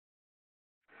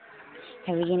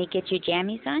Are we gonna get your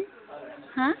jammies on?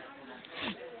 Huh?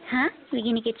 Huh? We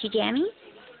gonna get your jammies?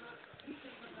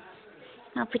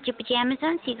 I'll put your pajamas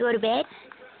on so you go to bed?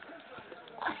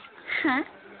 Huh?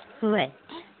 What?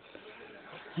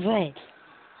 What?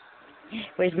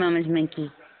 Where's Mama's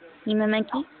monkey? You my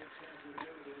monkey?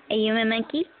 Are you my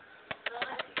monkey?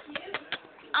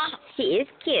 Oh, she is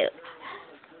cute.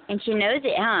 And she knows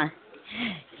it, huh?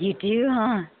 You do,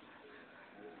 huh?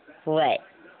 What?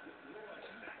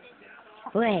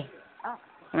 What?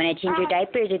 When I change your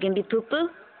diaper, is there gonna be poo-poo?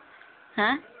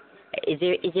 Huh? Is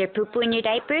there poo-poo in your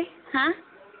diaper? Huh?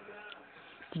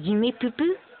 Did you make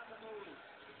poo-poo?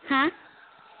 Huh?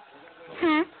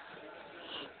 Huh?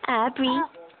 Aubrey,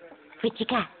 what you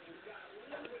got?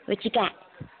 What you got?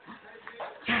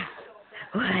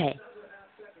 What?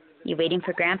 You waiting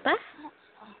for Grandpa?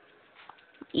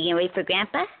 You gonna wait for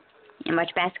Grandpa and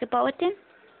watch basketball with him?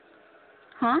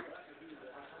 Huh?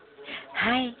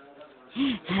 Hi.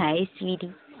 Hi,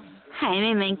 sweetie.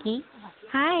 Hi, my monkey.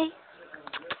 Hi.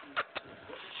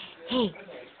 Hey.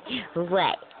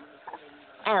 What?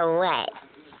 Oh, what?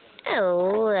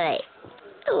 Oh, what?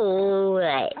 Oh,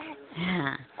 what?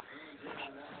 Huh.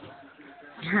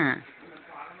 Huh.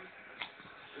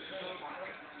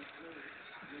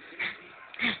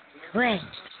 What?